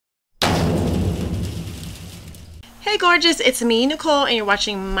Hey gorgeous, it's me Nicole and you're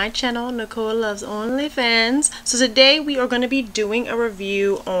watching my channel, Nicole Loves OnlyFans. So today we are going to be doing a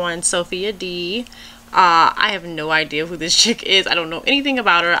review on Sophie Dee. I have no idea who this chick is. I don't know anything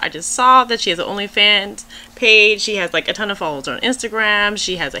about her. I just saw that she has an OnlyFans page. She has like a ton of followers on Instagram.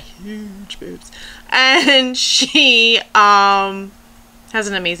 She has a huge boobs. And she has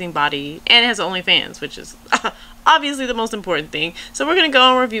an amazing body and has OnlyFans, which is obviously the most important thing. So we're going to go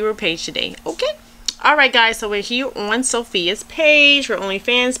and review her page today. Okay? Alright guys, so we're here on Sophia's page, her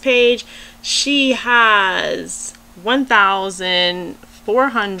OnlyFans page. She has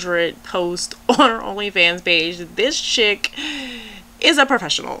 1,400 posts on her OnlyFans page. This chick is a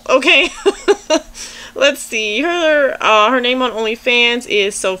professional, okay? Let's see. Her name on OnlyFans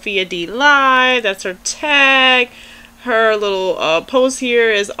is Sophie Dee Live. That's her tag. Her little post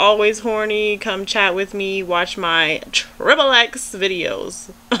here is always horny. Come chat with me. Watch my XXX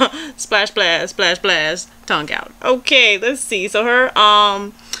videos. Splash blast, splash blast, tongue out. Okay, let's see. So her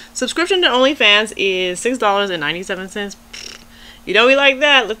subscription to OnlyFans is $6.97. You know we like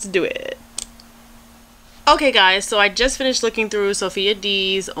that. Let's do it. Okay guys, so I just finished looking through Sophie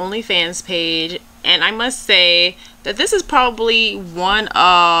Dee's OnlyFans page, and I must say that this is probably one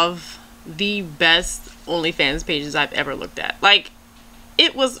of the best OnlyFans pages I've ever looked at. Like,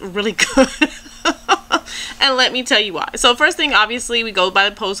 it was really good. And let me tell you why. So first thing, obviously we go by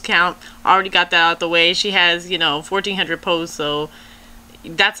the post count. Already got that out the way. She has, you know, 1,400 posts, so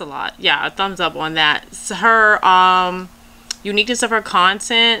that's a lot. Yeah, a thumbs up on that. So her uniqueness of her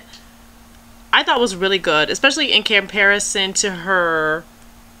content I thought was really good, especially in comparison to her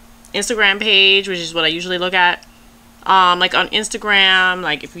Instagram page, which is what I usually look at. Like on Instagram,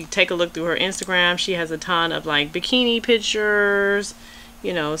 like if you take a look through her Instagram, she has a ton of like bikini pictures,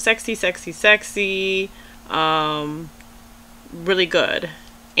 you know, sexy, really good.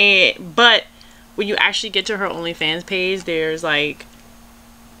 But when you actually get to her OnlyFans page, there's like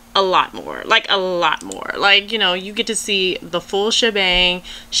a lot more, like you know, you get to see the full shebang.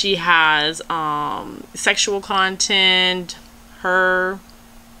 She has sexual content, her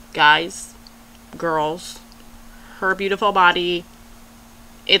guys, girls, her beautiful body,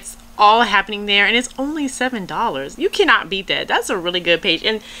 it's all happening there, and it's only $7. You cannot beat that. That's a really good page.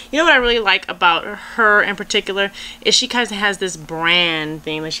 And you know what I really like about her in particular is she kind of has this brand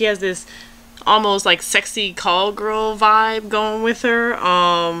thing. Like, she has this almost like sexy call girl vibe going with her,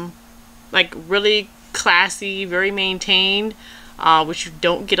 like really classy, very maintained, which you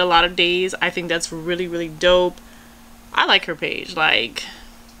don't get a lot of days. I think that's really dope. I like her page. Like,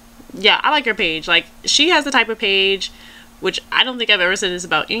 yeah, I like her page. Like, she has the type of page, which I don't think I've ever said this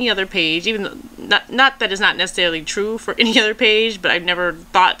about any other page, even though, not that it's not necessarily true for any other page, but I've never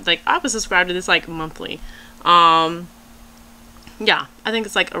thought like I would subscribe to this like monthly. Yeah, I think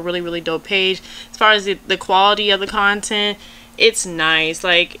it's like a really dope page. As far as the quality of the content, it's nice.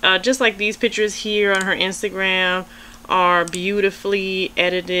 Like, just like these pictures here on her Instagram are beautifully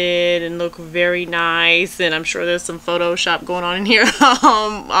edited and look very nice, and I'm sure there's some Photoshop going on in here.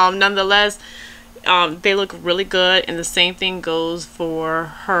 Nonetheless, they look really good, and the same thing goes for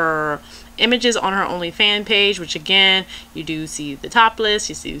her images on her OnlyFans page, which again, you do see the topless,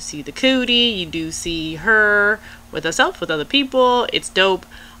 you do see the cootie, you do see her with herself, with other people. It's dope.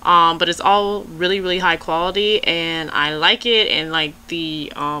 But it's all really high quality, and I like it. And like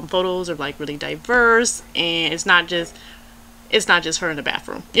the photos are like really diverse, and it's not just her in the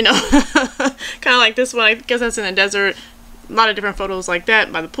bathroom, you know. Kind of like this one, I guess that's in the desert. A lot of different photos like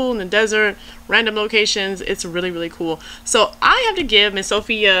that, by the pool in the desert, random locations. It's really cool. So I have to give Miss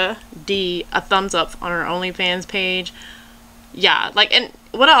Sophie Dee a thumbs up on her OnlyFans page. Yeah, like, and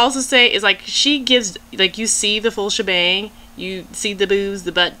what I also say is like she gives, like, you see the full shebang. You see the boobs,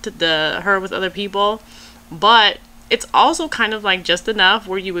 the butt, her with other people, but it's also kind of like just enough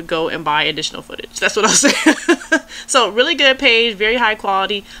where you would go and buy additional footage. That's what I'll say. So really good page, very high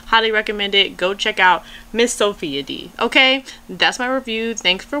quality, highly recommend it. Go check out Miss Sophie Dee. Okay, that's my review.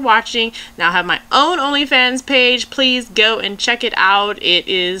 Thanks for watching. Now I have my own OnlyFans page. Please go and check it out. It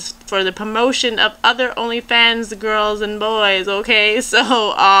is for the promotion of other OnlyFans girls and boys. Okay,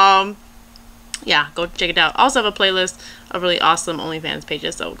 so yeah, go check it out. Also have a playlist of really awesome OnlyFans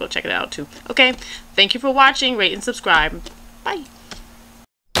pages, so go check it out too. Okay, thank you for watching. Rate and subscribe. Bye.